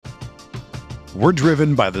We're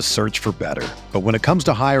driven by the search for better. But when it comes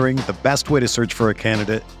to hiring, the best way to search for a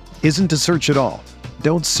candidate isn't to search at all.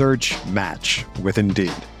 Don't search, match with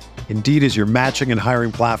Indeed. Indeed is your matching and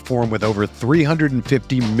hiring platform with over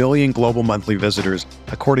 350 million global monthly visitors,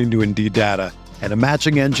 according to Indeed data, and a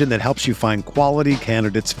matching engine that helps you find quality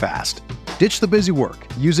candidates fast. Ditch the busy work.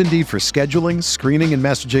 Use Indeed for scheduling, screening, and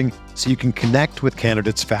messaging so you can connect with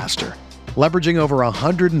candidates faster. Leveraging over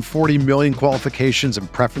 140 million qualifications and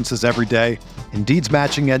preferences every day, Indeed's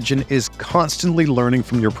matching engine is constantly learning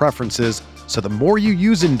from your preferences, so the more you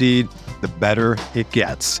use Indeed, the better it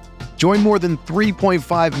gets. Join more than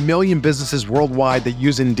 3.5 million businesses worldwide that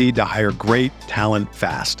use Indeed to hire great talent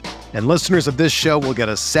fast. And listeners of this show will get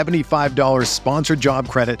a $75 sponsored job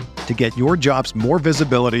credit to get your jobs more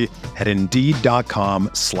visibility at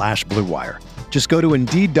Indeed.com/Blue Wire. Just go to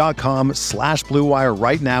Indeed.com/Blue Wire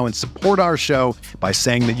right now and support our show by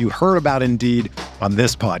saying that you heard about Indeed on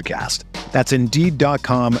this podcast. That's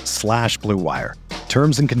Indeed.com/Blue Wire.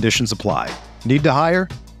 Terms and conditions apply. Need to hire?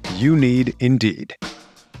 You need Indeed.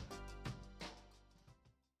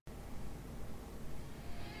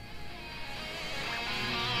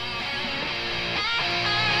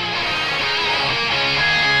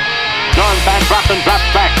 Van Brappen drops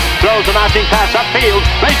back, throws an arching pass upfield.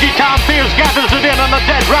 Reggie Tom Fields gathers it in on a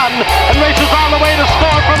dead run and races all the way to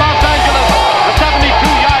score for Los Angeles. A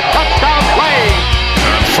 72-yard touchdown play.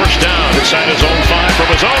 First down inside his own 5 from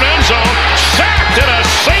his own end zone. Sacked and a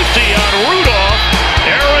safety on Rudolph.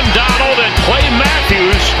 Aaron Donald and Clay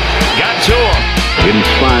Matthews got to him.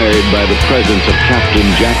 Inspired by the presence of Captain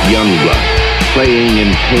Jack Youngblood, playing in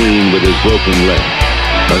pain with his broken leg.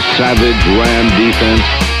 A savage Ram defense.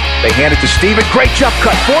 They hand it to Steven. Great jump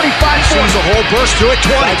cut. 45. Sees a whole burst to it.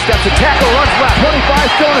 20. Steps a tackle. Runs left. 25.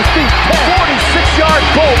 Still on his feet. 46-yard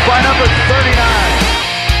goal by number 39.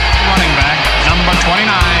 Running back, number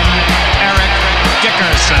 29, Eric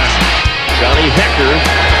Dickerson. Johnny Hecker,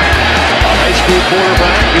 a high school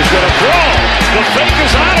quarterback, is going to throw. The fake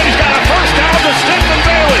is on it. He's got a first down to Stephen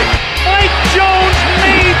Bailey. Mike Jones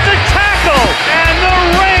made the tackle, and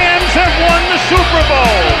the Rams have won the Super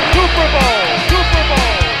Bowl. Super Bowl. Super Bowl.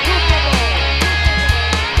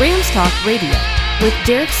 Rams Talk Radio with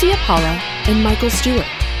Derek Ciapala and Michael Stewart.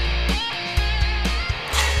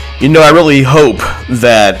 You know, I really hope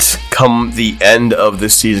that come the end of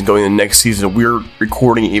this season, going into next season, we're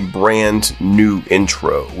recording a brand new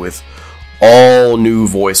intro with all new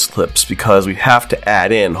voice clips because we have to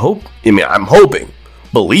add in I'm hoping,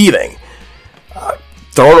 believing,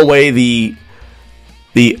 throwing away the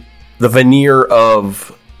veneer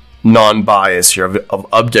of non-bias here, of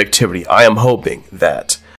objectivity. I am hoping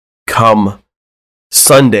that come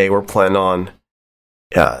Sunday, we're planning on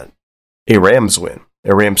a Rams win,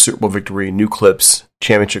 a Rams Super Bowl victory, new clips,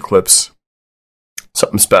 championship clips,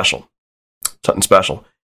 something special. It's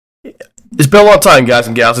been a long time, guys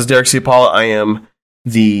and gals. It's Derek Ciapala. I am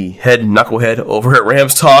the head knucklehead over at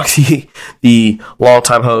Rams Talk, the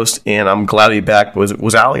longtime host, and I'm glad to be back.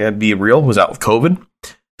 Was out, I'd be real, was out with COVID.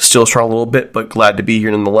 Still strong a little bit, but glad to be here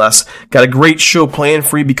nonetheless. Got a great show planned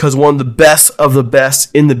for you because one of the best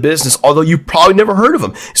in the business, although you probably never heard of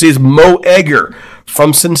him. His name is Mo Egger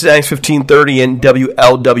from Cincinnati 1530 and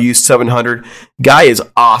WLW 700. Guy is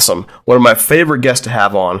awesome. One of my favorite guests to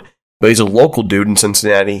have on, but he's a local dude in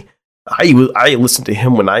Cincinnati. I listened to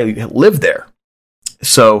him when I lived there.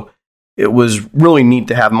 So it was really neat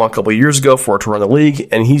to have him on a couple of years ago for to run the league,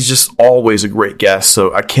 and he's just always a great guest.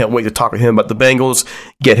 So I can't wait to talk to him about the Bengals,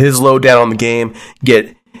 get his lowdown on the game,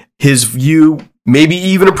 get his view, maybe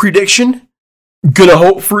even a prediction. Gonna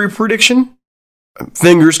hope for a prediction.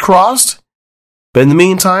 Fingers crossed. But in the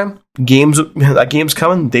meantime, that game's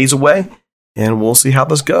coming, days away, and we'll see how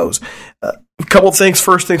this goes. A couple of things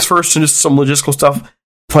first, and just some logistical stuff.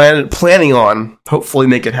 Planning on hopefully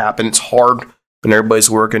make it happen. It's hard when everybody's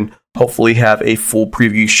working. Hopefully have a full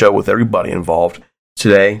preview show with everybody involved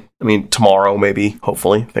tomorrow maybe,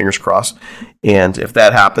 hopefully, fingers crossed. And if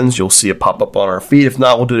that happens, you'll see it pop up on our feed. If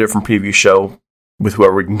not, we'll do a different preview show with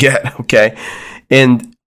whoever we can get, okay?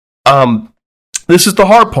 And this is the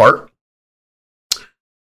hard part.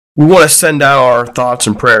 We want to send out our thoughts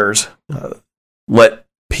and prayers. Let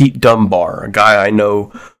Pete Dunbar, a guy I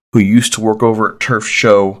know who used to work over at Turf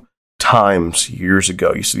Show Times years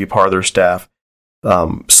ago, used to be part of their staff,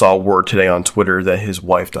 saw word today on Twitter that his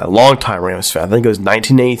wife died. A long-time Rams fan. I think it was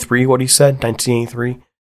 1983, what he said, 1983.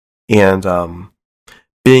 And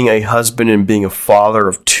being a husband and being a father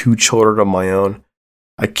of 2 children of my own,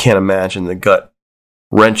 I can't imagine the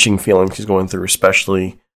gut-wrenching feelings he's going through,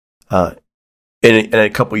 especially in a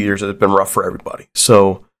couple of years that have been rough for everybody.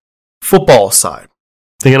 So, football aside,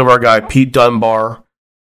 thinking of our guy, Pete Dunbar,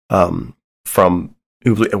 from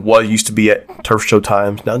what used to be at Turf Show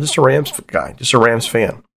Times. Now just a Rams guy, just a Rams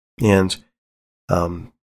fan. And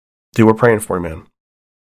dude, we're praying for you, man.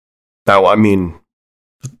 Now, I mean,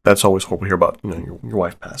 that's always what we hear about, your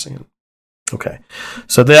wife passing. Okay.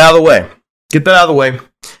 So get out of the way. Get that out of the way.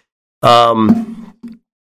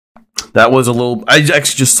 That was a little... I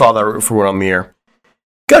actually just saw that before we went on the air.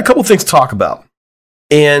 Got a couple things to talk about.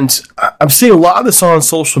 And I'm seeing a lot of this on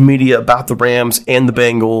social media about the Rams and the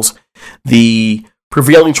Bengals. The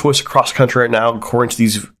prevailing choice across the country right now, according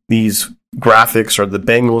to these graphics, are the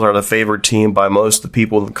Bengals are the favorite team by most of the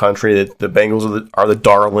people in the country. That the Bengals are the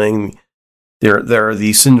darling. They're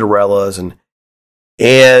the Cinderellas,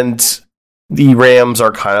 and the Rams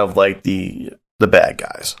are kind of like the bad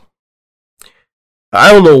guys.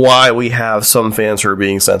 I don't know why we have some fans who are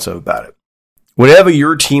being sensitive about it. Whenever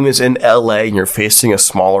your team is in LA and you're facing a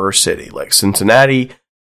smaller city like Cincinnati,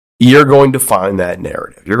 you're going to find that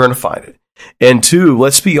narrative. You're going to find it. And two,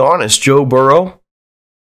 let's be honest, Joe Burrow,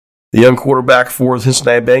 the young quarterback for the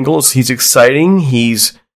Cincinnati Bengals, he's exciting.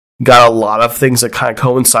 He's got a lot of things that kind of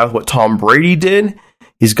coincide with what Tom Brady did.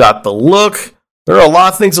 He's got the look. There are a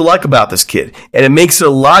lot of things to like about this kid. And it makes it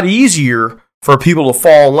a lot easier for people to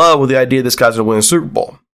fall in love with the idea this guy's going to win a Super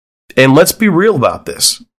Bowl. And let's be real about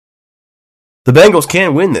this. The Bengals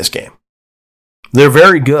can win this game. They're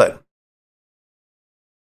very good.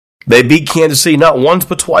 They beat Kansas City not once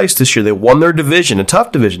but twice this year. They won their division, a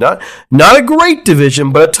tough division. Not a great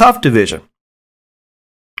division, but a tough division.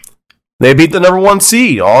 They beat the number 1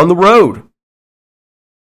 seed on the road.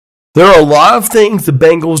 There are a lot of things the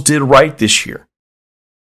Bengals did right this year.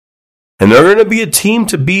 And they're going to be a team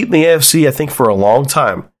to beat in the AFC, I think, for a long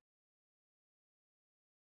time.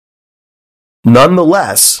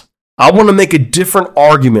 Nonetheless, I want to make a different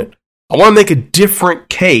argument. I want to make a different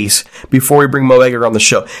case before we bring Mo Egger on the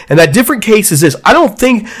show. And that different case is this. I don't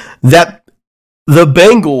think that the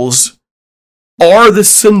Bengals are the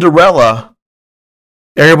Cinderella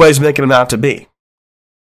everybody's making them out to be.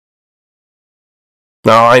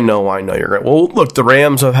 Now, I know you're right. Well, look, the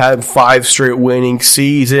Rams have had 5 straight winning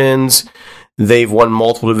seasons. They've won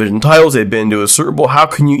multiple division titles. They've been to a Super Bowl. How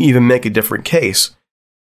can you even make a different case?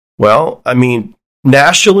 Well, I mean,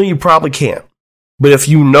 nationally, you probably can't. But if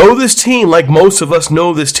you know this team, like most of us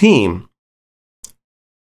know this team,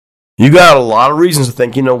 you got a lot of reasons to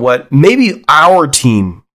think, you know what, maybe our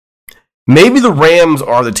team, maybe the Rams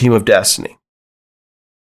are the team of destiny.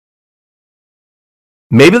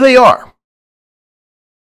 Maybe they are.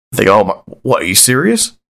 Think, oh, what, are you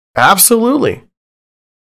serious? Absolutely.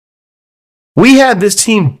 We had this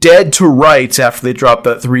team dead to rights after they dropped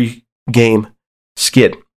that 3-game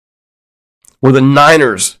skid, where the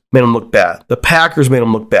Niners made them look bad. The Packers made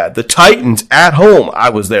them look bad. The Titans at home, I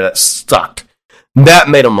was there, that sucked. That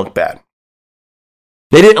made them look bad.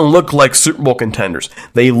 They didn't look like Super Bowl contenders.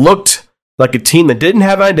 They looked like a team that didn't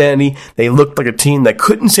have identity. They looked like a team that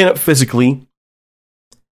couldn't stand up physically.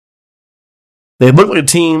 They looked like a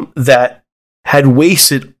team that had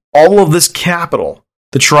wasted all of this capital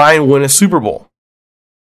to try and win a Super Bowl.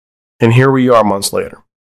 And here we are months later.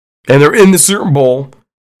 And they're in the Super Bowl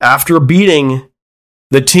after beating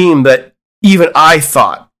the team that even I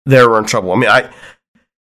thought they were in trouble. I mean,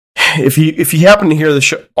 if you happen to hear the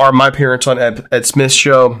show, or my appearance on Ed Smith's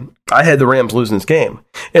show, I had the Rams losing this game.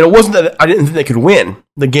 And it wasn't that I didn't think they could win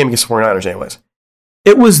the game against the 49ers anyways.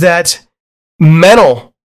 It was that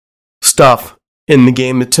mental stuff in the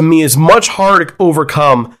game that to me is much harder to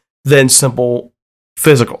overcome than simple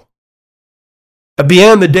physical. At the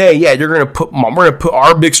end of the day, yeah, we're going to put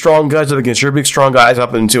our big strong guys up against your big strong guys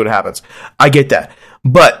up and see what happens. I get that.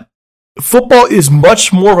 But football is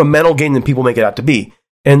much more of a mental game than people make it out to be.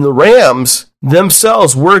 And the Rams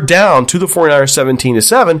themselves were down to the 49ers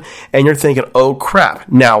 17-7, and you're thinking, oh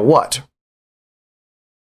crap, now what?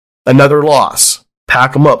 Another loss.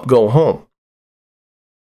 Pack them up, go home.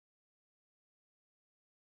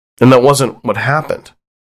 And that wasn't what happened.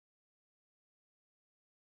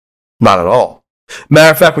 Not at all.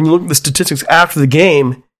 Matter of fact, when you look at the statistics after the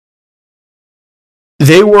game,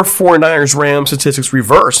 they were 49ers-Rams statistics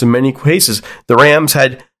reversed in many cases. The Rams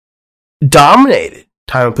had dominated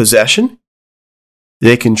time of possession.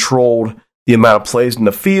 They controlled the amount of plays in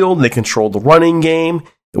the field. They controlled the running game.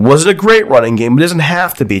 It wasn't a great running game, but it doesn't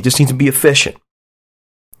have to be. It just needs to be efficient.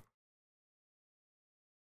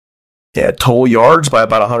 They had total yards by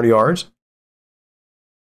about 100 yards.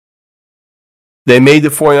 They made the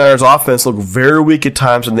 49ers offense look very weak at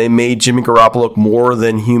times, and they made Jimmy Garoppolo look more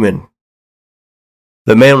than human.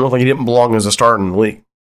 The man looked like he didn't belong as a starter in the league.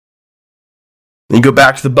 Then you go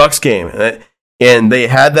back to the Bucs game, and they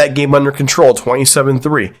had that game under control,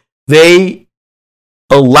 27-3. They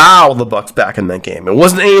allow the Bucs back in that game. It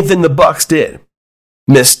wasn't anything the Bucs did.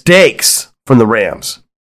 Mistakes from the Rams.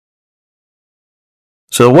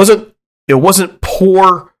 So it wasn't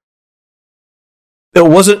poor. It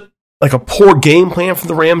wasn't like a poor game plan from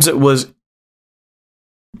the Rams. It was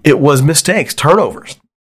mistakes, turnovers.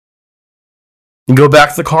 You go back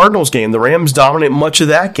to the Cardinals game. The Rams dominate much of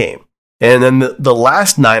that game. And then the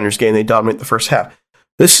last Niners game, they dominate the first half.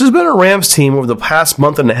 This has been a Rams team over the past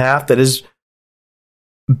month and a half that has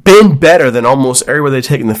been better than almost everywhere they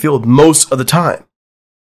take in the field most of the time.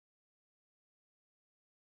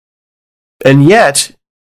 And yet,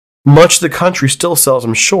 much of the country still sells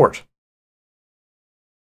them short.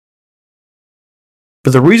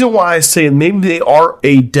 But the reason why I say maybe they are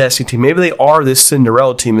a destiny team, maybe they are this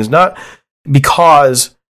Cinderella team, is not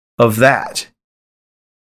because of that.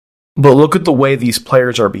 But look at the way these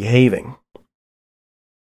players are behaving.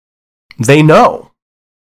 They know.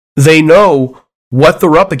 They know what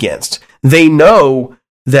they're up against. They know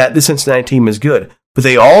that the Cincinnati team is good. But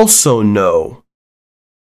they also know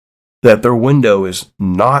that their window is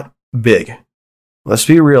not big. Let's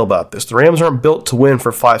be real about this. The Rams aren't built to win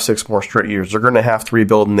for 5-6 more straight years. They're going to have to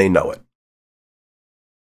rebuild, and they know it.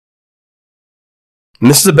 And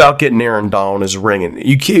this is about getting Aaron Donald his ring.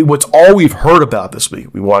 And what's all we've heard about this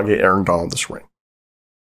week. We want to get Aaron Donald this ring.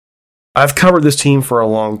 I've covered this team for a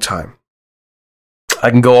long time. I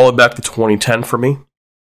can go all the way back to 2010 for me,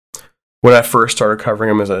 when I first started covering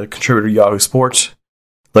him as a contributor to Yahoo Sports.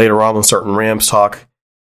 Later on, certain Rams talk,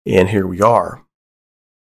 and here we are.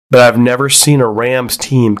 But I've never seen a Rams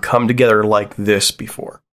team come together like this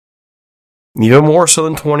before. Even more so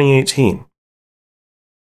than 2018.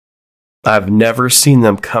 I've never seen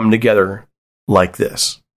them come together like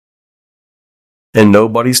this. And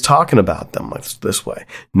nobody's talking about them this way.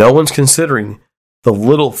 No one's considering the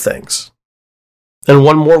little things. And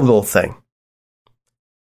one more little thing.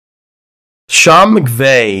 Sean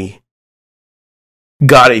McVay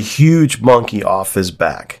got a huge monkey off his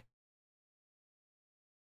back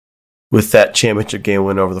with that championship game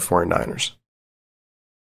win over the 49ers.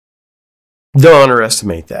 Don't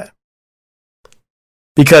underestimate that.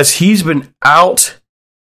 Because he's been out-schemed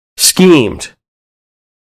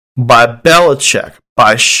by Belichick,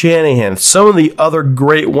 by Shanahan, some of the other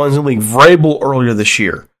great ones in the league, Vrabel earlier this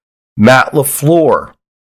year, Matt LaFleur.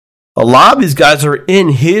 A lot of these guys are in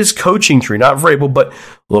his coaching tree, not Vrabel, but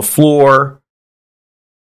LaFleur,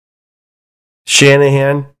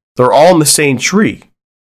 Shanahan, they're all in the same tree.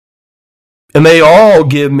 And they all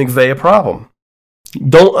give McVay a problem.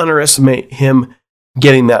 Don't underestimate him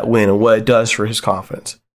getting that win and what it does for his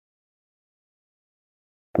confidence.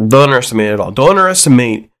 Don't underestimate it at all. Don't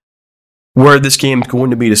underestimate where this game is going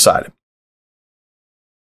to be decided.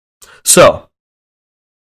 So,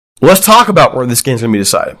 let's talk about where this game is going to be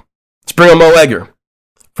decided. Let's bring on Mo Egger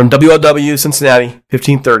from WLW Cincinnati,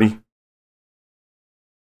 1530.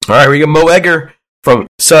 All right, we got Mo Egger from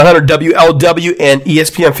 700 WLW and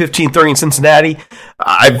ESPN 1530 in Cincinnati.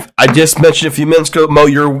 I just mentioned a few minutes ago, Mo,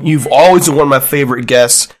 you've always been one of my favorite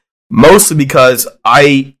guests, mostly because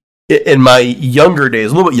in my younger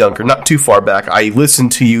days, a little bit younger, not too far back, I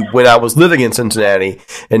listened to you when I was living in Cincinnati,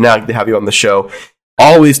 and now I get to have you on the show,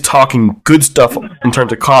 always talking good stuff in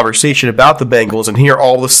terms of conversation about the Bengals, and here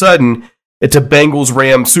all of a sudden, it's a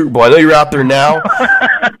Bengals-Rams Super Bowl. I know you're out there now.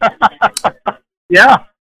 Yeah.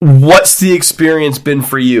 What's the experience been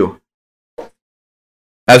for you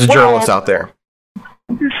as a journalist out there?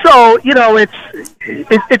 So,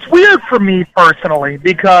 it's weird for me personally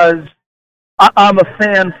because I'm a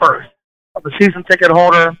fan first. I'm a season ticket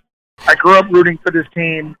holder. I grew up rooting for this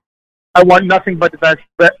team. I want nothing but the best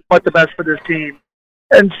for this team.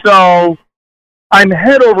 And so I'm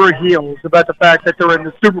head over heels about the fact that they're in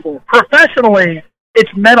the Super Bowl. Professionally, it's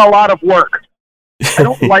meant a lot of work. I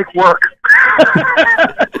don't like work.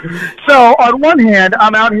 So on one hand,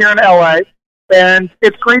 I'm out here in LA, and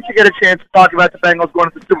it's great to get a chance to talk about the Bengals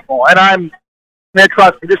going to the Super Bowl. And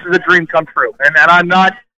trust me, this is a dream come true. And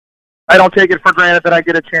I don't take it for granted that I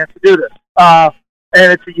get a chance to do this.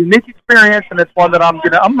 And it's a unique experience, and it's one that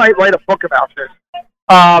I might write a book about this.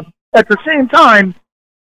 At the same time,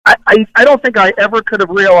 I don't think I ever could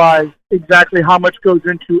have realized exactly how much goes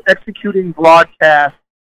into executing broadcasts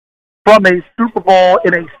from a Super Bowl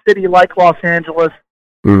in a city like Los Angeles.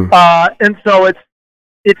 And so it's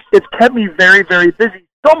kept me very, very busy.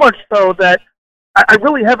 So much so that I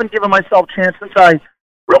really haven't given myself a chance since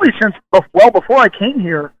before I came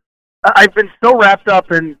here. I've been so wrapped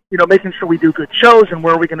up in, making sure we do good shows and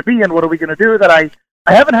where are we going to be and what are we going to do that I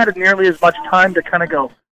haven't had nearly as much time to kind of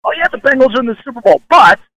go, oh yeah, the Bengals are in the Super Bowl.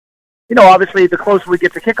 But, obviously the closer we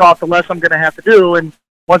get to kickoff, the less I'm going to have to do. And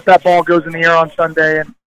once that ball goes in the air on Sunday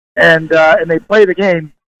and they play the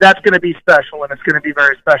game, that's going to be special, and it's going to be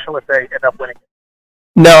very special if they end up winning it.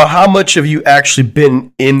 Now, how much have you actually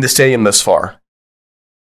been in the stadium thus far?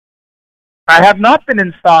 I have not been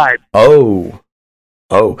inside. Oh.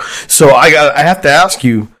 So I have to ask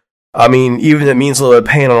you. I mean, even if it means a little bit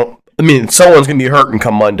of pain. I mean, someone's gonna be hurting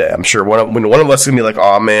come Monday. I'm sure one of us is gonna be like,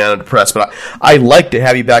 "Oh man, I'm depressed." But I'd like to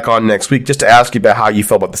have you back on next week just to ask you about how you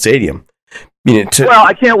felt about the stadium. Well,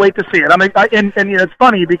 I can't wait to see it. And it's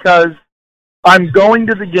funny because I'm going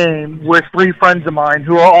to the game with 3 friends of mine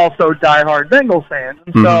who are also diehard Bengals fans,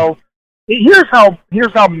 and so here's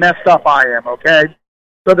how messed up I am. Okay,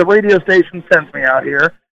 so the radio station sends me out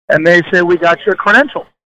here, and they say we got your credentials,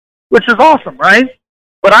 which is awesome, right?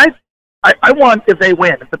 But I want, if they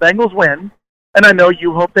win, if the Bengals win, and I know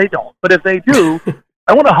you hope they don't, but if they do,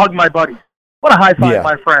 I want to hug my buddies. I want to high-five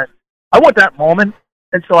my friends. I want that moment,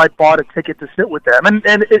 and so I bought a ticket to sit with them. And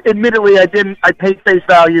admittedly, I paid face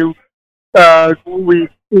value. We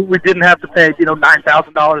didn't have to pay,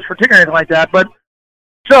 $9,000 for a ticket or anything like that. But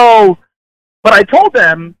I told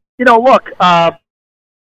them, look,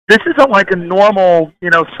 this isn't like a normal,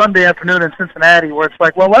 Sunday afternoon in Cincinnati where it's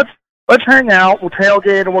like, well, let's hang out, we'll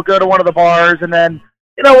tailgate, and we'll go to one of the bars, and then,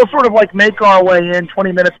 we'll sort of like make our way in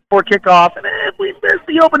 20 minutes before kickoff, and if we miss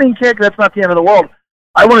the opening kick, that's not the end of the world.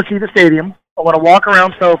 I want to see the stadium. I want to walk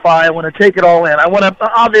around SoFi. I want to take it all in. I want to,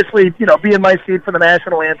 obviously, be in my seat for the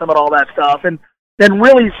national anthem and all that stuff, and then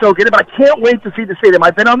really soak it in, but I can't wait to see the stadium.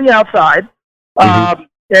 I've been on the outside,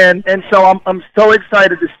 and so I'm so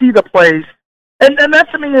excited to see the place. And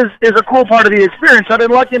that to me is a cool part of the experience. I've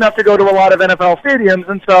been lucky enough to go to a lot of NFL stadiums,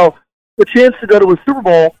 and so the chance to go to a Super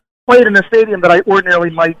Bowl played in a stadium that I ordinarily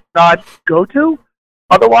might not go to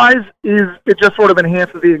otherwise, it just sort of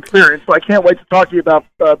enhances the experience. So I can't wait to talk to you about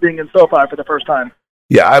being in SoFi for the first time.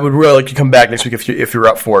 Yeah, I would really like to come back next week if you're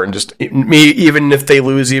up for it, and just even if they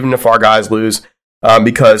lose, even if our guys lose,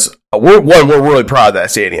 because we're really proud of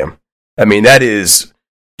that stadium. I mean, that is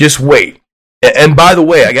just wait. And by the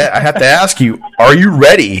way, I have to ask you: are you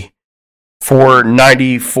ready for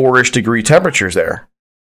 94-ish degree temperatures there?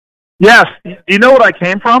 Yes. Do you know what I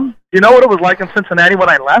came from? Do you know what it was like in Cincinnati when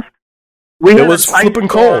I left? It was flipping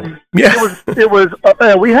cold. Yeah. It was.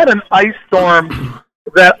 We had an ice storm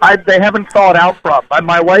that they haven't thawed out from.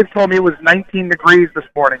 My wife told me it was 19 degrees this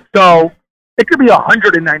morning, so it could be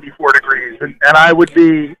 194 degrees, and I would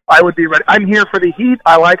be ready. I'm here for the heat.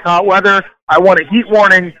 I like hot weather. I want a heat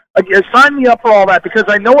warning. Sign me up for all that because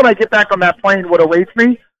I know when I get back on that plane what awaits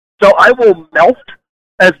me. So I will melt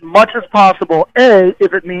as much as possible. A,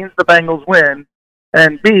 if it means the Bengals win,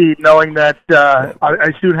 and B, knowing that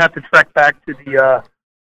I soon have to trek back to the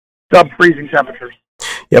sub-freezing temperatures.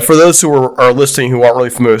 Yeah, for those who are listening who aren't really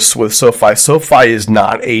familiar with SoFi, SoFi is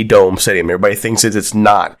not a dome stadium. Everybody thinks it's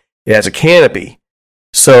not. It has a canopy.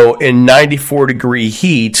 So in 94-degree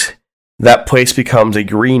heat, that place becomes a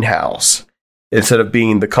greenhouse instead of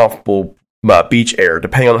being the comfortable beach air,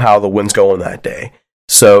 depending on how the wind's going that day.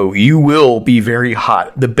 So you will be very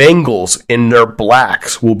hot. The Bengals in their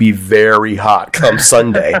blacks will be very hot come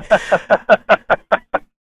Sunday.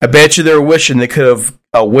 I bet you they're wishing they could have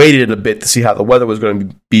waited a bit to see how the weather was going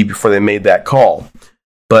to be before they made that call.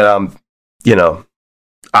 But, I'm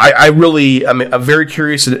very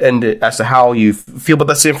curious as to how you feel about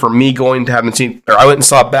that scene. For me, I went and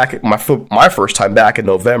saw it back at my first time back in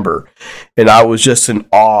November, and I was just in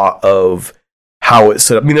awe of how it's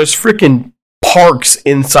set up. I mean, there's freaking parks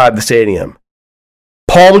inside the stadium,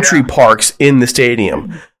 palm tree parks in the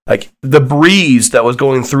stadium. Like the breeze that was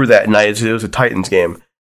going through that night, it was a Titans game.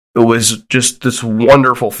 It was just this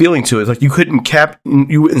wonderful feeling to it. It's like you wouldn't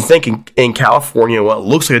think in California, what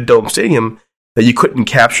looks like a dome stadium, that you couldn't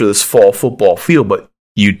capture this fall football feel, but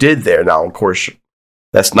you did there. Now, of course,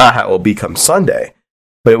 that's not how it will be come Sunday,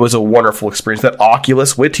 but it was a wonderful experience. That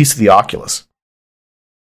Oculus, wait till you see the Oculus.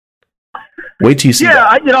 Wait till you see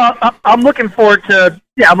that. Yeah, I'm looking forward to.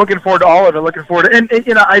 Yeah, I'm looking forward to all of it. Looking forward to, and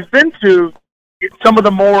I've been to some of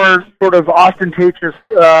the more sort of ostentatious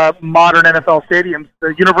modern NFL stadiums.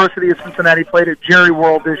 The University of Cincinnati played at Jerry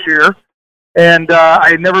World this year, and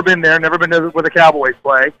I had never been there. Never been to where the Cowboys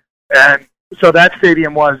play, and so that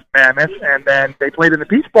stadium was mammoth. And then they played in the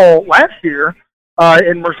Peach Bowl last year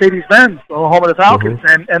in Mercedes-Benz, home of the Falcons,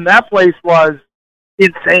 and that place was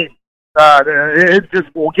insane.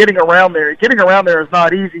 Getting around there is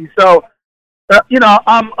not easy. So,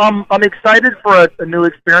 I'm excited for a new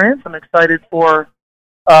experience. I'm excited for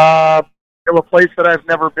a place that I've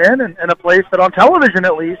never been, and a place that on television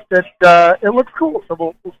at least that it looks cool. So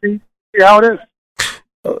we'll see how it is.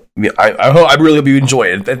 I really hope you enjoy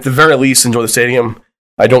it. At the very least, enjoy the stadium.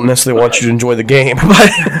 I don't necessarily want you to enjoy the game, but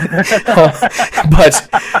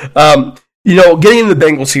getting into the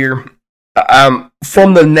Bengals here,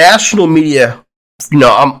 from the national media,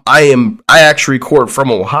 I actually record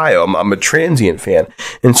from Ohio. I'm a transient fan,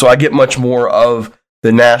 and so I get much more of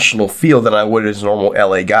the national feel than I would as a normal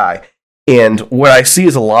LA guy. And what I see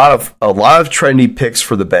is a lot of trendy picks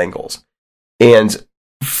for the Bengals. And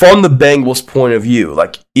from the Bengals' point of view,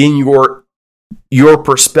 like in your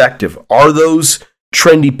perspective, are those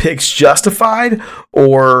trendy picks justified,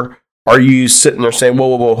 or are you sitting there saying,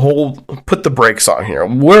 "Whoa, put the brakes on here"?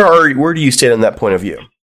 Where do you stand on that point of view?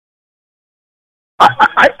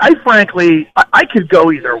 I frankly could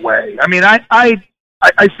go either way. I mean, I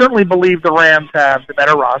certainly believe the Rams have the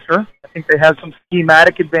better roster. I think they have some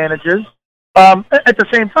schematic advantages. At the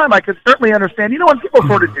same time, I could certainly understand, when people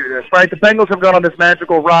sort of do this, right? The Bengals have gone on this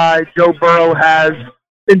magical ride. Joe Burrow has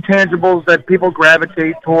intangibles that people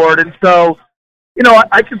gravitate toward. And so,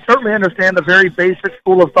 I can certainly understand the very basic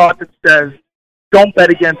school of thought that says, don't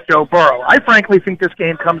bet against Joe Burrow. I frankly think this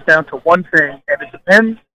game comes down to one thing, and it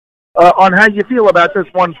depends on how you feel about this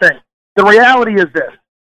one thing. The reality is this.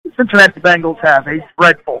 The Cincinnati Bengals have a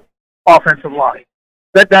dreadful offensive line.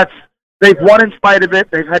 They've won in spite of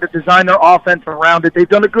it. They've had to design their offense around it. They've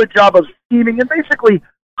done a good job of scheming and basically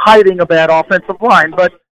hiding a bad offensive line,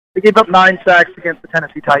 but they gave up 9 sacks against the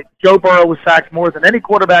Tennessee Titans. Joe Burrow was sacked more than any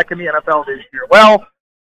quarterback in the NFL this year. Well,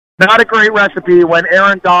 not a great recipe when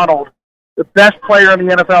Aaron Donald, the best player in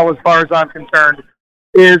the NFL as far as I'm concerned,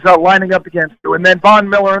 is lining up against you. And then Von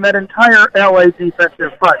Miller and that entire LA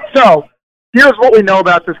defensive front. So here's what we know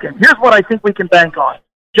about this game. Here's what I think we can bank on.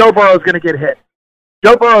 Joe Burrow is going to get hit.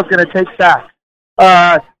 Joe Burrow is going to take sacks.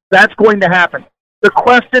 That's going to happen. The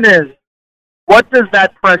question is, what does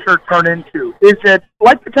that pressure turn into? Is it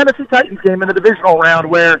like the Tennessee Titans game in the divisional round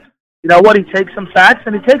where, he takes some sacks,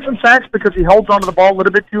 and he takes some sacks because he holds onto the ball a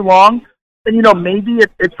little bit too long, and, maybe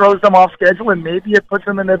it throws them off schedule, and maybe it puts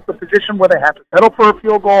them in a position where they have to settle for a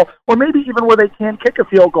field goal, or maybe even where they can kick a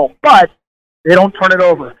field goal, but they don't turn it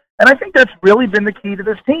over. And I think that's really been the key to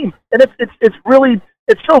this team. And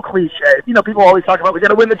it's so cliche. People always talk about we got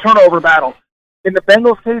to win the turnover battle. In the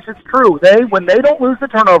Bengals case, it's true. When they don't lose the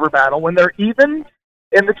turnover battle, when they're even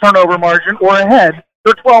in the turnover margin or ahead,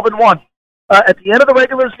 they're 12-1. At the end of the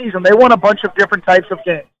regular season, they won a bunch of different types of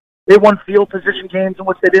games. They won field position games in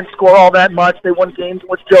which they didn't score all that much. They won games in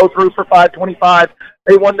which Joe threw for 525.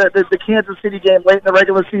 They won the Kansas City game late in the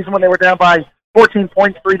regular season when they were down by 14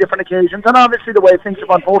 points 3 different occasions. And obviously the way things have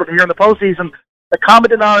unfolded here in the postseason, the common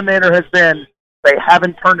denominator has been they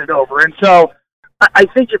haven't turned it over. And so I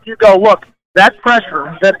think if you go, look, that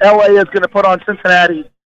pressure that LA is going to put on Cincinnati,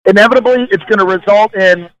 inevitably it's going to result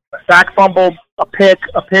in a sack fumble, a pick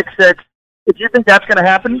six. If you think that's going to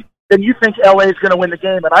happen, then you think LA is going to win the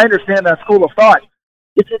game. And I understand that school of thought.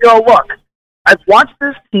 If you go, look, I've watched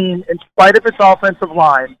this team, in spite of its offensive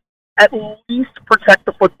line, at least protect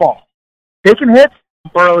the football. Taking hits,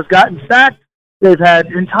 Burrow has gotten sacked. They've had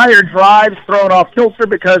entire drives thrown off kilter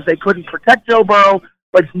because they couldn't protect Joe Burrow,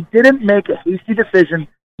 but he didn't make a hasty decision.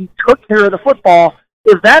 He took care of the football.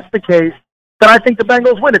 If that's the case, then I think the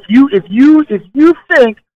Bengals win. If you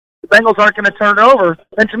think the Bengals aren't going to turn it over,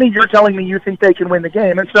 then to me you're telling me you think they can win the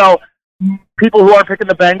game. And so people who are picking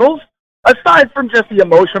the Bengals, aside from just the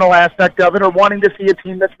emotional aspect of it or wanting to see a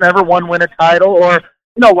team that's never win a title or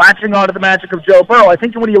latching onto the magic of Joe Burrow, I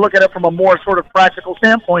think when you look at it from a more sort of practical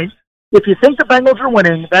standpoint, if you think the Bengals are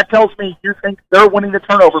winning, that tells me you think they're winning the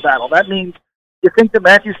turnover battle. That means you think that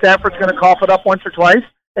Matthew Stafford's going to cough it up once or twice,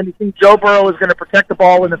 and you think Joe Burrow is going to protect the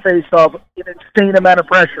ball in the face of an insane amount of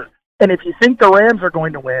pressure. And if you think the Rams are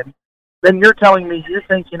going to win, then you're telling me you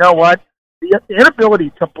think, you know what, the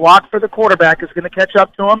inability to block for the quarterback is going to catch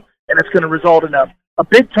up to him, and it's going to result in a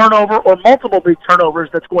big turnover or multiple big turnovers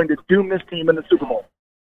that's going to doom this team in the Super Bowl.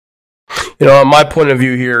 On my point of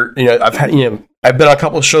view here, I've been on a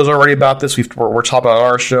couple of shows already about this. We're talking on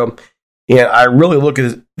our show, and I really look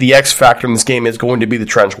at the X factor in this game is going to be the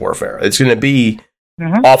trench warfare. It's going to be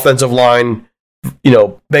offensive line,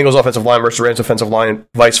 Bengals offensive line versus Rams offensive line,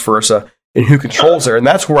 vice versa, and who controls there. And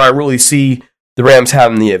that's where I really see the Rams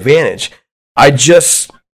having the advantage. I just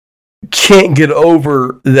can't get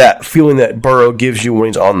over that feeling that Burrow gives you when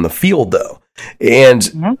he's on the field, though, and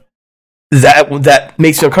that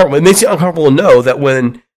makes me uncomfortable. It makes me uncomfortable to know that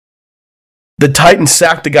when the Titans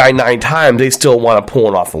sacked the guy 9 times, they still want to pull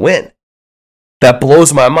it off a win. That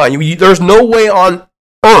blows my mind. There's no way on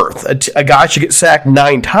earth a guy should get sacked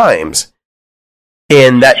 9 times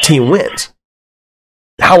and that team wins.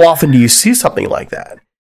 How often do you see something like that?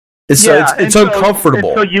 It's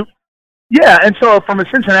uncomfortable. And so from a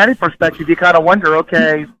Cincinnati perspective, you kind of wonder,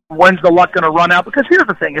 okay, when's the luck going to run out? Because here's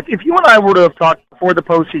the thing. If you and I were to have talked before the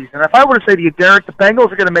postseason, if I were to say to you, Derek, the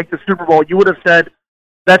Bengals are going to make the Super Bowl, you would have said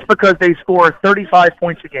that's because they score 35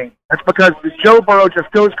 points a game. That's because Joe Burrow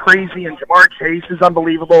just goes crazy and Jamar Chase is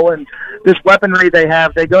unbelievable and this weaponry they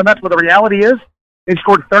have, they go nuts. But the reality is they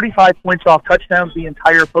scored 35 points off touchdowns the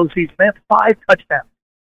entire postseason. They have 5 touchdowns.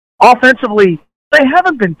 Offensively, they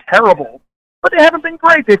haven't been terrible, but they haven't been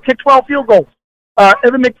great. They've kicked 12 field goals.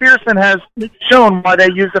 Evan McPherson has shown why they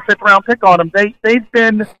used a 5th-round pick on him. They've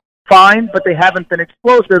been fine, but they haven't been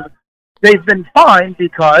explosive. They've been fine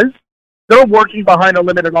because they're working behind a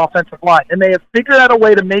limited offensive line, and they have figured out a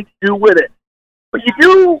way to make do with it. But you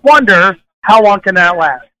do wonder, how long can that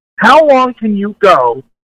last? How long can you go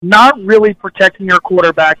not really protecting your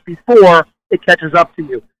quarterback before it catches up to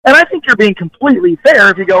you? And I think you're being completely fair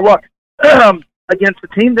if you go, look, against a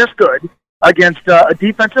team this good, against a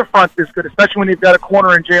defensive front this good, especially when you've got a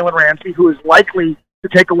corner in Jalen Ramsey who is likely to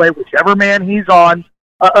take away whichever man he's on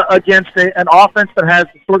against an offense that has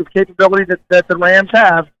the sort of capability that the Rams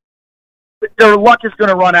have, their luck is going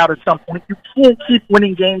to run out at some point. You can't keep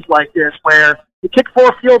winning games like this where you kick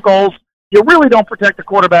 4 field goals, you really don't protect the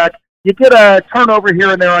quarterback, you get a turnover here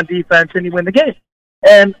and there on defense, and you win the game.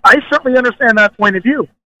 And I certainly understand that point of view.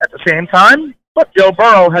 At the same time, look, Joe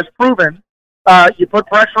Burrow has proven you put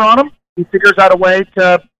pressure on him, he figures out a way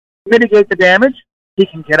to mitigate the damage, he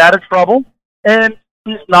can get out of trouble, and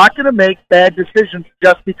he's not going to make bad decisions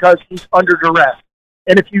just because he's under duress.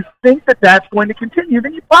 And if you think that that's going to continue,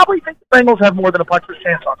 then you probably think the Bengals have more than a puncher's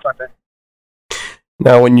chance on Sunday.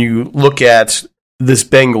 Now, when you look at this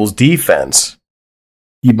Bengals defense,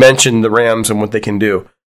 you mentioned the Rams and what they can do.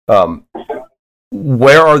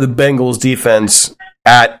 Where are the Bengals defense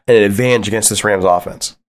at an advantage against this Rams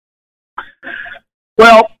offense?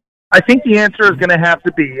 Well, I think the answer is going to have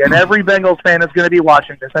to be, and every Bengals fan is going to be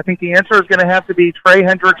watching this, I think the answer is going to have to be Trey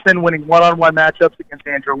Hendrickson winning one-on-one matchups against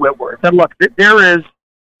Andrew Whitworth. And look, there is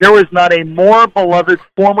not a more beloved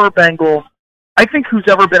former Bengal, I think, who's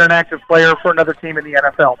ever been an active player for another team in the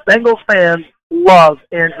NFL. Bengals fans love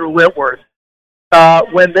Andrew Whitworth.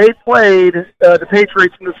 When they played the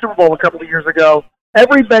Patriots in the Super Bowl a couple of years ago,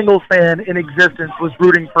 every Bengals fan in existence was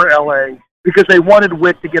rooting for L.A. because they wanted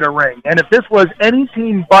Whit to get a ring. And if this was any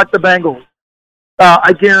team but the Bengals,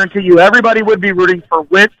 I guarantee you everybody would be rooting for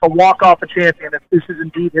Whit to walk off a champion if this is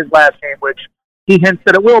indeed his last game, which he hints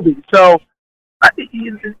that it will be. So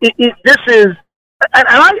this is, and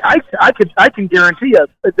I can guarantee you,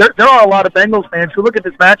 there are a lot of Bengals fans who look at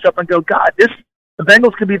this matchup and go, God, the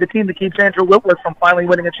Bengals could be the team that keeps Andrew Whitworth from finally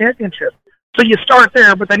winning a championship. So you start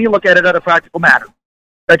there, but then you look at it at a practical matter.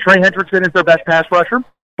 That Trey Hendrickson is their best pass rusher,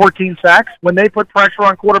 14 sacks. When they put pressure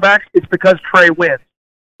on quarterbacks, it's because Trey wins.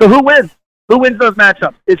 So who wins? Who wins those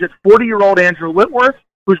matchups? Is it 40-year-old Andrew Whitworth,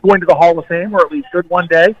 who's going to the Hall of Fame, or at least should one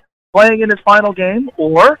day, playing in his final game,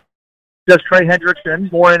 or does Trey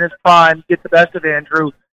Hendrickson, more in his prime, get the best of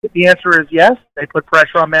Andrew? If the answer is yes, they put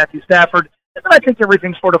pressure on Matthew Stafford, and then I think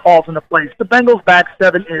everything sort of falls into place. The Bengals' back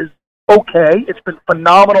seven is okay. It's been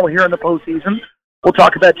phenomenal here in the postseason. We'll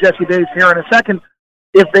talk about Jesse Bates here in a second.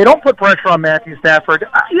 If they don't put pressure on Matthew Stafford,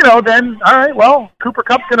 then, all right, well, Cooper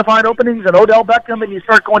Kupp's going to find openings and Odell Beckham, and you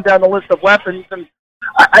start going down the list of weapons. And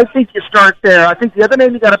I think you start there. I think the other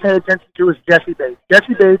name you got to pay attention to is Jesse Bates.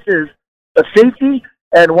 Jesse Bates is a safety,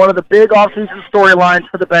 and one of the big offseason storylines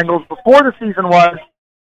for the Bengals before the season was,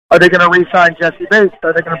 are they going to re-sign Jesse Bates?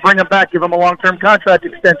 Are they going to bring him back, give him a long-term contract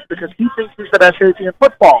extension because he thinks he's the best safety in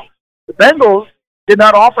football? The Bengals did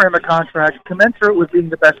not offer him a contract commensurate with being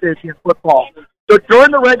the best safety in football. So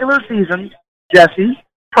during the regular season, Jesse,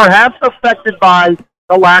 perhaps affected by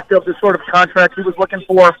the lack of the sort of contract he was looking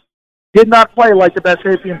for, did not play like the best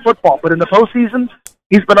safety in football. But in the postseason,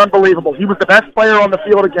 he's been unbelievable. He was the best player on the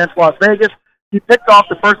field against Las Vegas. He picked off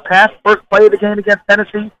the first play of the game against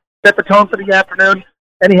Tennessee, set the tone for the afternoon,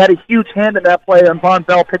 and he had a huge hand in that play on Von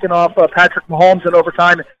Bell picking off Patrick Mahomes in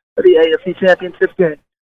overtime for the AFC Championship game.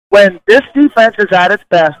 When this defense is at its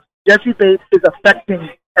best, Jesse Bates is affecting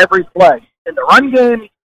every play. In the run game,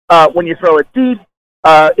 when you throw it deep,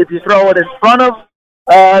 if you throw it in front of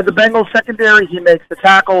the Bengals secondary, he makes the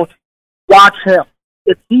tackle. Watch him.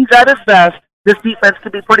 If he's at his best, this defense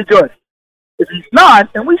could be pretty good. If he's not,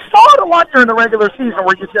 and we saw it a lot during the regular season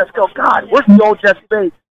where you just go, God, where's the old Jesse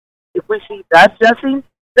Bates? If we see that Jesse,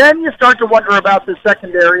 then you start to wonder about the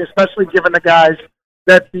secondary, especially given the guys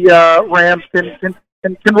that the Rams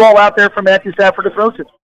can roll out there for Matthew Stafford to throw to.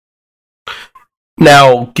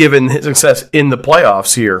 Now, given his success in the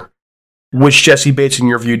playoffs here, which Jesse Bates, in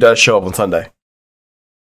your view, does show up on Sunday?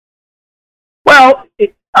 Well,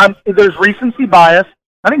 there's recency bias.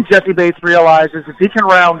 I think Jesse Bates realizes if he can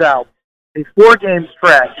round out a 4-game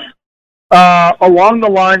stretch, along the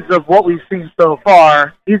lines of what we've seen so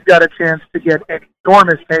far, he's got a chance to get an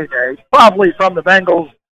enormous payday, probably from the Bengals.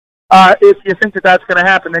 If you think that that's going to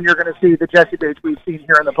happen, then you're going to see the Jesse Bates we've seen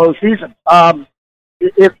here in the postseason.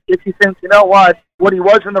 If you think, you know what he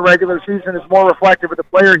was in the regular season is more reflective of the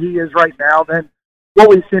player he is right now than what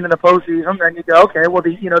we've seen in the postseason, then you go, okay, well,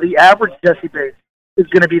 the average Jesse Bates is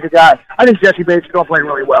going to be the guy. I think Jesse Bates is going to play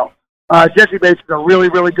really well. Jesse Bates is a really,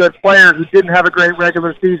 really good player who didn't have a great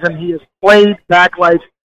regular season. He has played back like,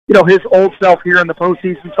 his old self here in the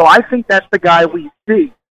postseason. So I think that's the guy we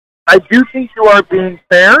see. I do think you are being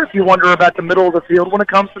fair if you wonder about the middle of the field when it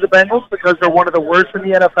comes to the Bengals, because they're one of the worst in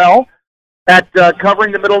the NFL at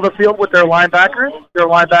covering the middle of the field with their linebackers. Their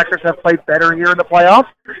linebackers have played better here in the playoffs.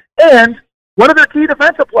 And one of their key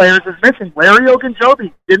defensive players is missing. Larry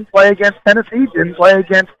Ogunjobi didn't play against Tennessee, didn't play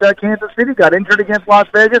against Kansas City, got injured against Las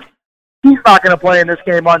Vegas. He's not going to play in this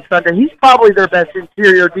game on Sunday. He's probably their best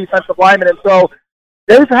interior defensive lineman. And so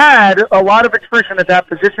they've had a lot of attrition at that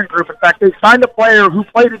position group. In fact, they signed a player who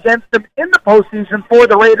played against them in the postseason for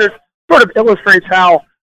the Raiders. Sort of illustrates how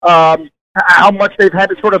much they've had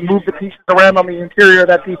to sort of move the pieces around on the interior of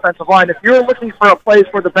that defensive line. If you're looking for a place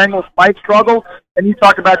where the Bengals might struggle, and you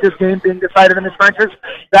talk about this game being decided in the trenches,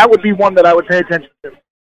 that would be one that I would pay attention to.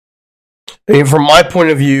 I mean, from my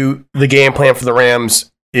point of view, the game plan for the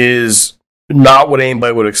Rams is not what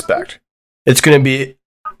anybody would expect. It's going to be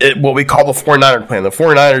what we call the 49er plan. The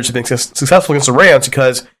 49ers have been successful against the Rams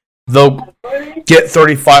because they'll get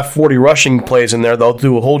 35, 40 rushing plays in there. They'll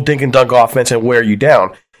do a whole dink and dunk offense and wear you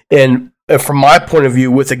down. And from my point of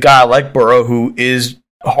view, with a guy like Burrow who is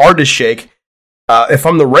hard to shake, if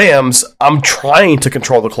I'm the Rams, I'm trying to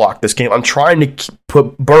control the clock this game. I'm trying to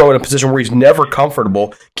put Burrow in a position where he's never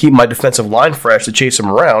comfortable, keep my defensive line fresh to chase him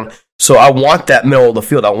around. So I want that middle of the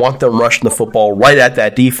field. I want them rushing the football right at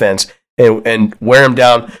that defense and wear him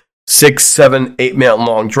down 6, 7, 8 minute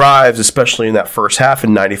long drives, especially in that first half in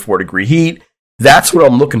 94-degree heat. That's what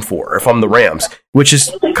I'm looking for if I'm the Rams, which is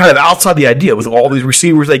kind of outside the idea with all these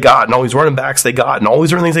receivers they got and all these running backs they got and all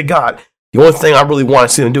these other things they got. The only thing I really want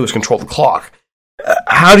to see them do is control the clock.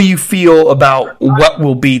 How do you feel about what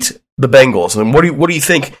will beat the Bengals? And what do you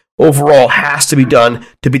think overall has to be done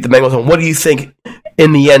to beat the Bengals? And what do you think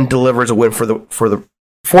in the end delivers a win for the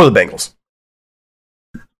Bengals?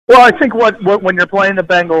 Well, I think when you're playing the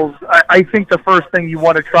Bengals, I think the first thing you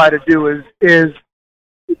want to try to do is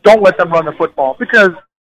don't let them run the football, because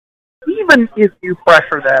even if you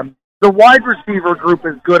pressure them, the wide receiver group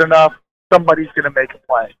is good enough, somebody's going to make a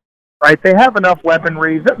play, right? They have enough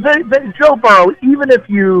weaponry. Joe Burrow, even if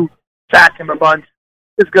you sack him a bunch,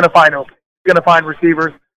 is going to find open. He's going to find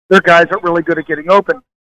receivers. Their guys are really good at getting open.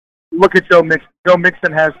 Look at Joe Mixon. Joe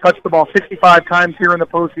Mixon has touched the ball 65 times here in the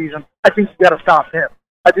postseason. I think you got to stop him.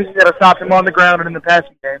 I think you got to stop him on the ground and in the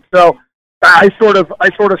passing game. So I sort of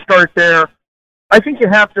start there. I think you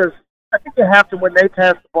have to when they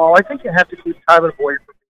pass the ball, I think you have to keep Tyler Boyd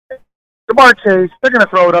from it. Jamar Chase, they're going to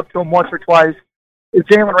throw it up to him once or twice. If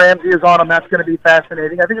Jalen Ramsey is on him, that's going to be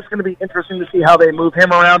fascinating. I think it's going to be interesting to see how they move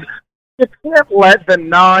him around. You can't let the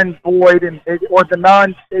non-Boyd or the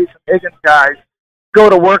non-Chase and Higgins guys go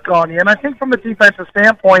to work on you. And I think from a defensive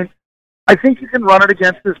standpoint, I think you can run it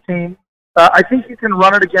against this team. I think you can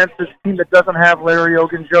run it against this team that doesn't have Larry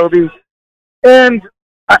Ogunjobi. And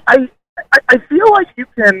I feel like you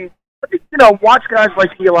can, watch guys like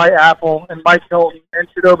Eli Apple and Mike Hilton and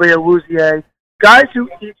Chidobe Awuzie, guys who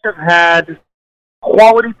each have had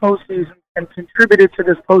quality postseason and contributed to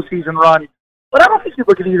this postseason run. But I don't think you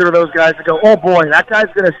look at either of those guys and go, oh boy, that guy's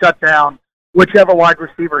going to shut down whichever wide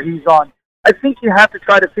receiver he's on. I think you have to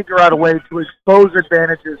try to figure out a way to expose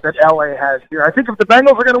advantages that LA has here. I think if the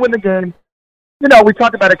Bengals are going to win the game, we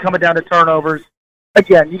talked about it coming down to turnovers.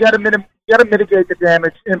 Again, you got to mitigate the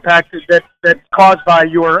damage impact that's caused by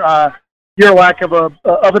your lack of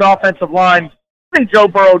an offensive line. I think Joe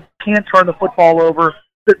Burrow can't turn the football over.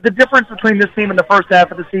 The difference between this team in the first half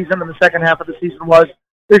of the season and the second half of the season was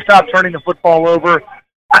they stopped turning the football over.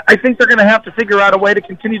 I think they're going to have to figure out a way to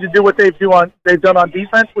continue to do what they've done on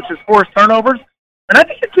defense, which is force turnovers. And I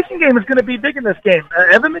think the kicking game is going to be big in this game.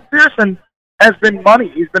 Evan McPherson has been money.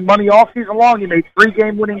 He's been money all season long. He made 3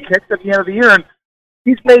 game-winning kicks at the end of the year, and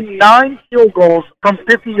he's made 9 field goals from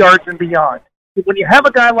 50 yards and beyond. When you have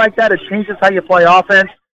a guy like that, it changes how you play offense.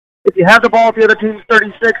 If you have the ball at the other team's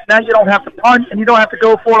 36, now you don't have to punt, and you don't have to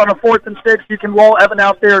go for it on a 4th and 6. You can roll Evan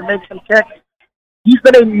out there and make some kicks. He's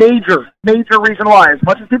been a major, major reason why. As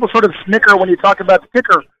much as people sort of snicker when you talk about the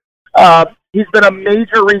kicker, he's been a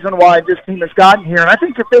major reason why this team has gotten here. And I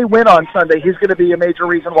think if they win on Sunday, he's going to be a major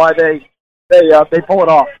reason why they pull it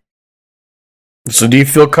off. So do you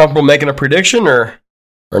feel comfortable making a prediction or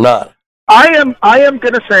not? I am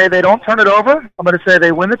going to say they don't turn it over. I'm going to say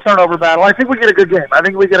they win the turnover battle. I think we get a good game. I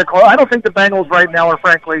think we get a close. I don't think the Bengals right now are,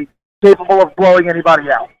 frankly, capable of blowing anybody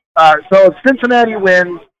out. So if Cincinnati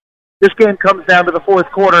wins, this game comes down to the fourth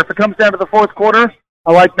quarter. If it comes down to the fourth quarter,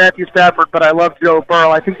 I like Matthew Stafford, but I love Joe Burrow.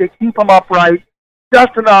 I think they keep him upright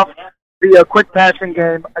just enough to be a quick passing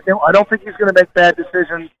game. I don't think he's going to make bad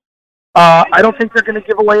decisions. I don't think they're going to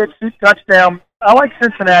give away a cheap touchdown. I like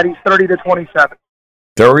Cincinnati 30-27.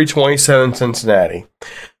 30-27 Cincinnati.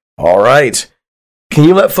 All right. Can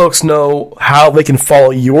you let folks know how they can follow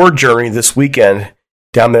your journey this weekend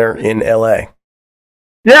down there in LA?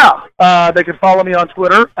 Yeah, they can follow me on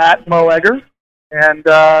Twitter at Mo Egger, and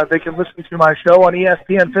they can listen to my show on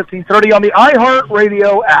ESPN 1530 on the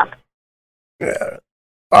iHeartRadio app. Yeah,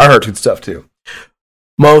 I heard good stuff too.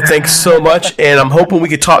 Mo, thanks so much, and I'm hoping we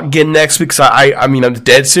could talk again next week. Because I'm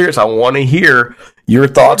dead serious. I want to hear your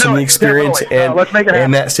thoughts on the experience and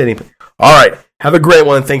that stadium. All right, have a great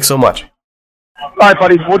one. Thanks so much. All right,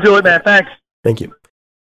 buddy, we'll do it, man. Thanks. Thank you.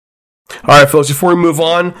 All right, folks, before we move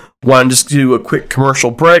on, want to just do a quick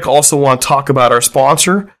commercial break. Also want to talk about our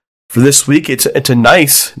sponsor for this week. It's a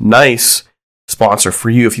nice sponsor for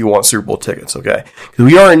you if you want Super Bowl tickets, okay? Because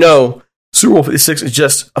we already know Super Bowl 56 is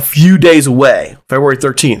just a few days away, February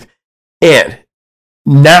 13th. And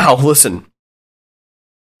now, listen,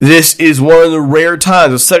 this is one of the rare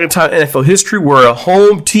times, the second time in NFL history where a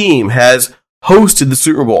home team has hosted the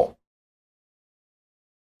Super Bowl.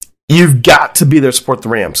 You've got to be there to support the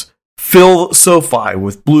Rams. Fill SoFi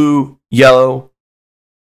with blue, yellow,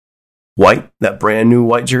 white, that brand new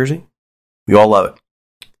white jersey. We all love it.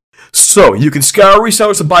 So you can scour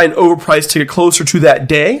resellers to buy an overpriced ticket closer to that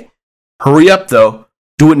day. Hurry up, though.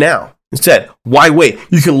 Do it now. Instead, why wait?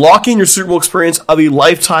 You can lock in your Super Bowl experience of a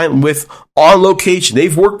lifetime with On Location.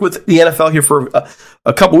 They've worked with the NFL here for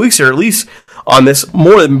a couple weeks here, at least, on this.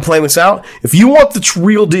 More than been playing this out. If you want the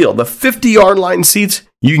real deal, the 50-yard line seats,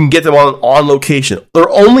 you can get them on Location. They're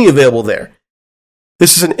only available there.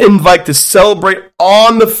 This is an invite to celebrate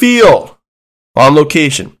on the field, On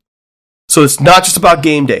Location. So it's not just about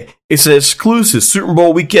game day. It's an exclusive Super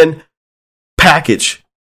Bowl weekend package.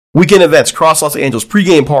 Weekend events across Los Angeles,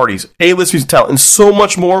 pregame parties, A-list music talent, and so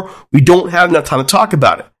much more. We don't have enough time to talk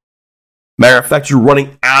about it. Matter of fact, you're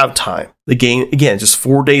running out of time. The game, again, just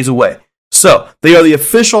 4 days away. So, they are the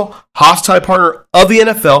official hospitality partner of the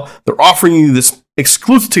NFL. They're offering you this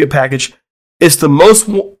exclusive ticket package. It's the most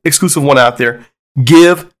exclusive one out there.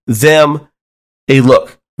 Give them a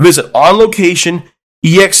look. Visit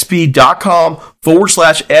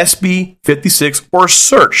onlocationexp.com/SB56 or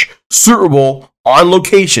search Super Bowl On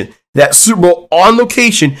Location. That's Super Bowl On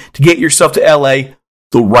Location to get yourself to LA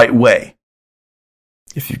the right way.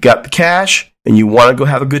 If you've got the cash and you want to go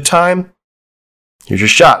have a good time, here's your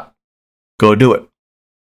shot. Go do it.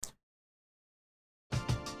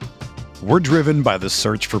 We're driven by the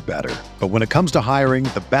search for better. But when it comes to hiring,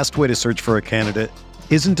 the best way to search for a candidate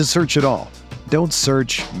isn't to search at all. Don't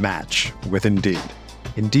search, match with Indeed.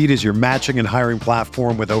 Indeed is your matching and hiring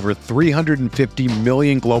platform with over 350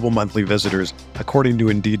 million global monthly visitors, according to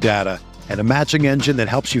Indeed data, and a matching engine that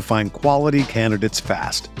helps you find quality candidates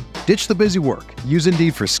fast. Ditch the busy work. Use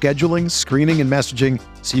Indeed for scheduling, screening, and messaging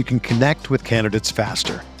so you can connect with candidates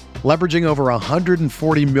faster. Leveraging over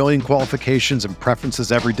 140 million qualifications and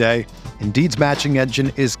preferences every day, Indeed's matching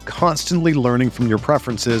engine is constantly learning from your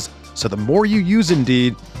preferences, so the more you use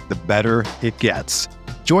Indeed, the better it gets.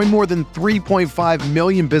 Join more than 3.5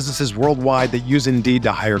 million businesses worldwide that use Indeed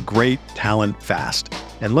to hire great talent fast.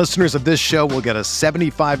 And listeners of this show will get a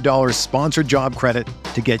 $75 sponsored job credit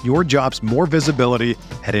to get your jobs more visibility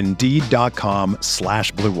at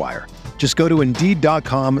Indeed.com/Blue Wire. Just go to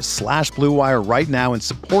Indeed.com/Blue Wire right now and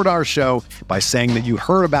support our show by saying that you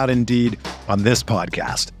heard about Indeed on this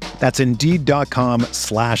podcast. That's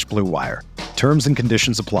Indeed.com/Blue Wire. Terms and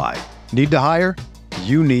conditions apply. Need to hire?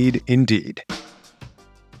 You need Indeed.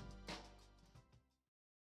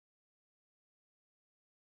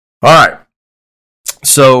 All right.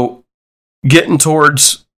 So, getting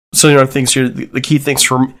towards some other things here, the key things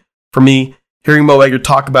for me, hearing Mo Egger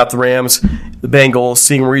talk about the Rams, the Bengals,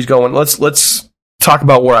 seeing where he's going. Let's talk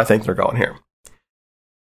about where I think they're going here.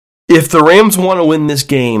 If the Rams want to win this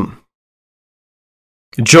game,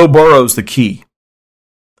 Joe Burrow's the key.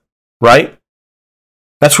 Right?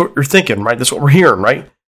 That's what you're thinking, right? That's what we're hearing,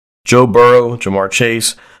 right? Joe Burrow, Jamar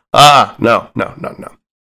Chase. No.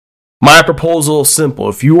 My proposal is simple.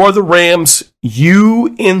 If you are the Rams,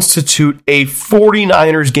 you institute a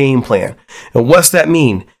 49ers game plan. And what's that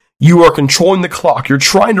mean? You are controlling the clock. You're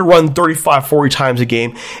trying to run 35, 40 times a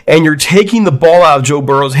game, and you're taking the ball out of Joe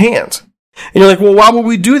Burrow's hands. And you're like, well, why would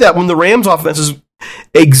we do that when the Rams offense is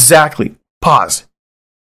exactly? Pause.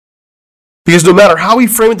 Because no matter how we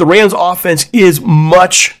frame it, the Rams offense is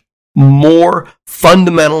much more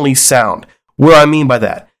fundamentally sound. What do I mean by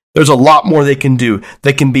that? There's a lot more they can do.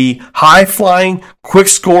 They can be high flying, quick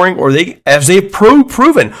scoring, or as they've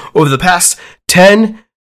proven over the past 10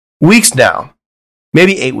 weeks now,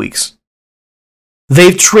 maybe 8 weeks.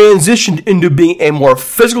 They've transitioned into being a more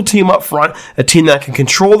physical team up front, a team that can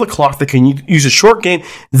control the clock, that can use a short game.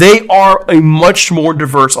 They are a much more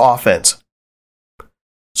diverse offense.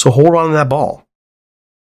 So hold on to that ball.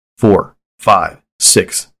 4, 5,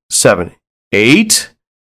 6, 7, 8,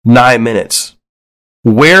 9 minutes.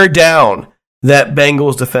 Wear down that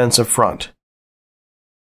Bengals defensive front.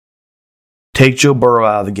 Take Joe Burrow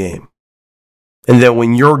out of the game. And then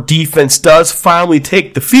when your defense does finally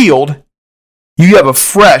take the field, you have a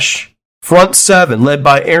fresh front seven led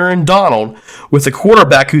by Aaron Donald with a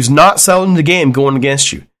quarterback who's not selling the game going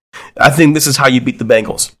against you. I think this is how you beat the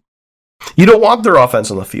Bengals. You don't want their offense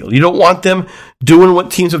on the field. You don't want them doing what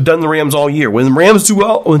teams have done the Rams all year. When teams do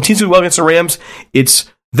well against the Rams,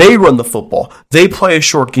 they run the football. They play a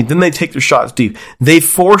short game. Then they take their shots deep. They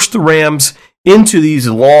force the Rams into these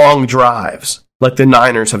long drives like the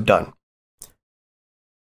Niners have done.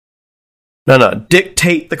 No.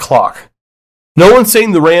 Dictate the clock. No one's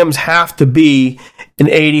saying the Rams have to be an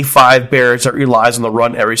 85 Bears that relies on the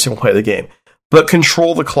run every single play of the game. But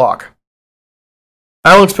control the clock.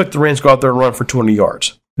 I don't expect the Rams to go out there and run for 200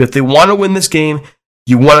 yards. But if they want to win this game,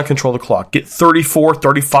 you want to control the clock. Get 34,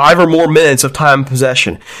 35 or more minutes of time in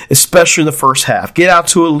possession, especially in the first half. Get out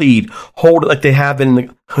to a lead. Hold it like they have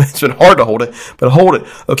been. It's been hard to hold it, but hold it.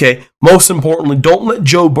 Okay. Most importantly, don't let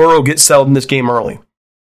Joe Burrow get settled in this game early.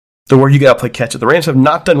 To where you got to play catch-up. The Rams have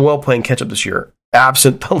not done well playing catch-up this year,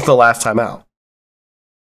 absent the last time out.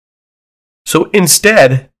 So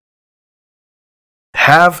instead,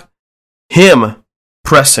 have him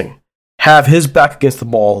pressing. Have his back against the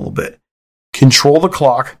ball a little bit. Control the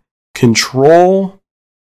clock. Control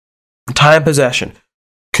time possession.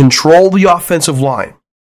 Control the offensive line.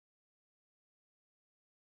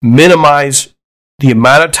 Minimize the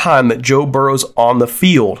amount of time that Joe Burrow's on the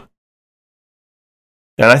field.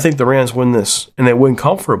 And I think the Rams win this, and they win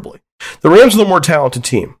comfortably. The Rams are the more talented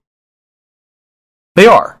team. They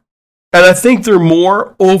are. And I think they're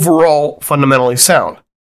more overall fundamentally sound.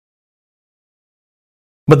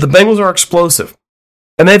 But the Bengals are explosive.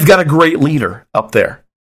 And they've got a great leader up there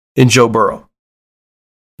in Joe Burrow.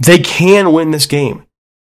 They can win this game.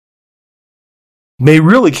 They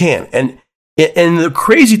really can. And the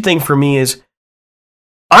crazy thing for me is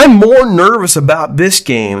I'm more nervous about this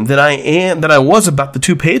game than I was about the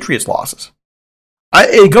two Patriots losses.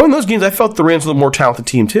 Going those games, I felt the Rams were the more talented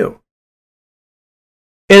team too.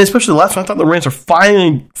 And especially the last one, I thought the Rams are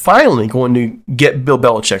finally going to get Bill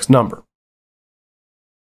Belichick's number.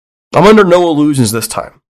 I'm under no illusions this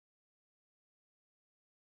time.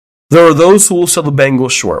 There are those who will sell the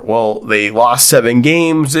Bengals short. Well, they lost 7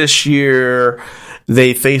 games this year.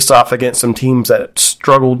 They faced off against some teams that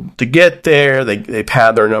struggled to get there. They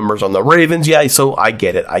pad their numbers on the Ravens. Yeah, so I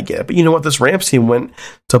get it. But you know what? This Rams team went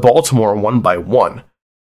to Baltimore 1-1.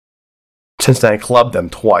 Cincinnati clubbed them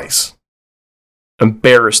twice.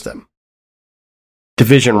 Embarrassed them.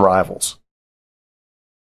 Division rivals.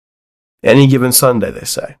 Any given Sunday, they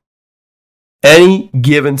say. Any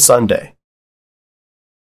given Sunday.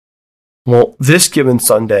 Well, this given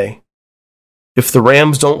Sunday, if the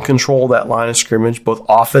Rams don't control that line of scrimmage, both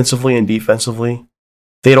offensively and defensively,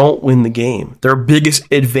 they don't win the game. Their biggest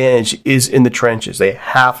advantage is in the trenches. They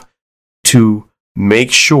have to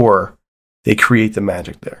make sure they create the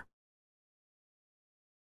magic there.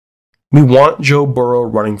 We want Joe Burrow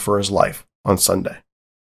running for his life on Sunday.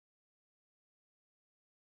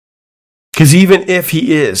 Because even if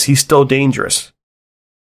he is, he's still dangerous.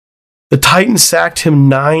 The Titans sacked him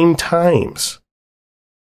 9 times.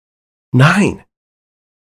 9.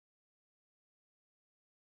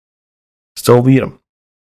 Still beat him.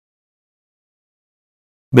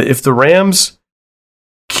 But if the Rams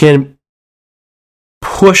can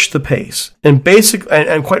push the pace and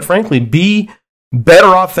and quite frankly be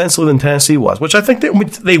better offensively than Tennessee was, which I think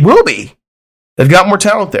they will be. They've got more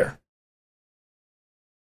talent there.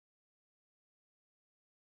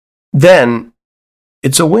 Then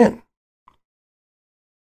it's a win.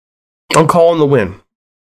 I'm calling the win.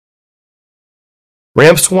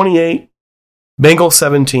 Rams 28, Bengals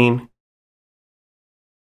 17.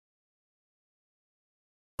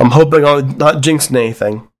 I'm hoping I'm not jinxing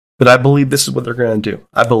anything, but I believe this is what they're going to do.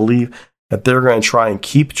 I believe that they're going to try and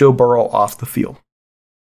keep Joe Burrow off the field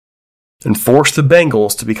and force the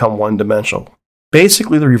Bengals to become one-dimensional.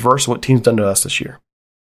 basically the reverse of what teams done to us this year.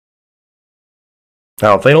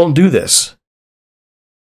 Now, if they don't do this,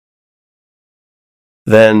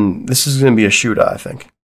 then this is going to be a shootout, I think.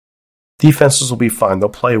 Defenses will be fine. They'll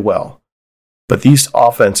play well. But these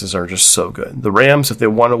offenses are just so good. The Rams, if they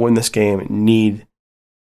want to win this game, need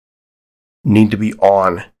to be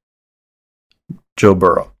on Joe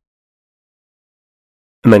Burrow.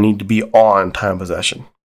 And they need to be on time wepossession.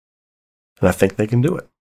 And I think they can do it.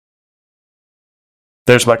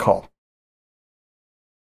 There's my call.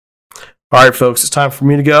 All right, folks, it's time for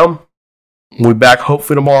me to go. We'll be back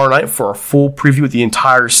hopefully tomorrow night for a full preview with the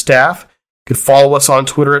entire staff. You can follow us on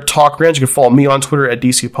Twitter at Talk Rams. You can follow me on Twitter at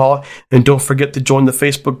DC Paula. And don't forget to join the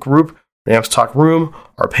Facebook group, Rams Talk Room.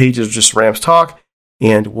 Our page is just Rams Talk.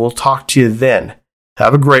 And we'll talk to you then.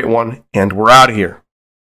 Have a great one, and we're out of here.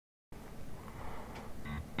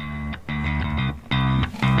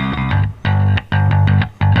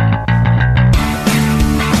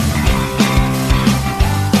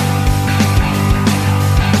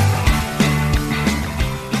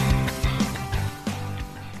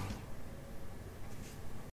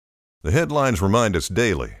 The headlines remind us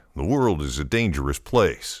daily, the world is a dangerous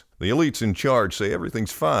place. The elites in charge say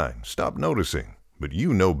everything's fine, stop noticing. But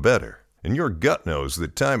you know better. And your gut knows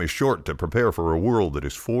that time is short to prepare for a world that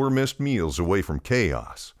is 4 missed meals away from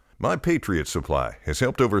chaos. My Patriot Supply has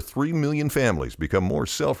helped over 3 million families become more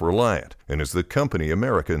self-reliant and is the company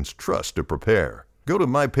Americans trust to prepare. Go to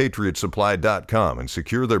MyPatriotSupply.com and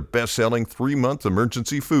secure their best-selling 3-month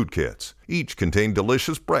emergency food kits. Each contain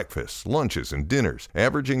delicious breakfasts, lunches, and dinners,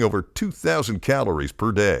 averaging over 2,000 calories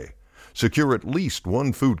per day. Secure at least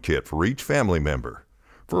 1 food kit for each family member.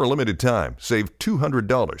 For a limited time, save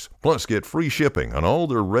 $200, plus get free shipping on all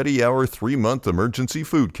their Ready Hour 3-month emergency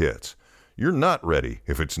food kits. You're not ready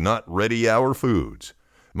if it's not Ready Hour Foods.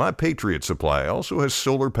 My Patriot Supply also has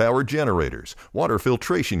solar power generators, water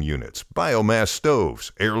filtration units, biomass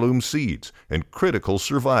stoves, heirloom seeds, and critical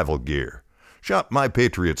survival gear. Shop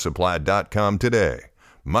MyPatriotSupply.com today.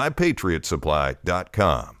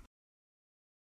 MyPatriotSupply.com.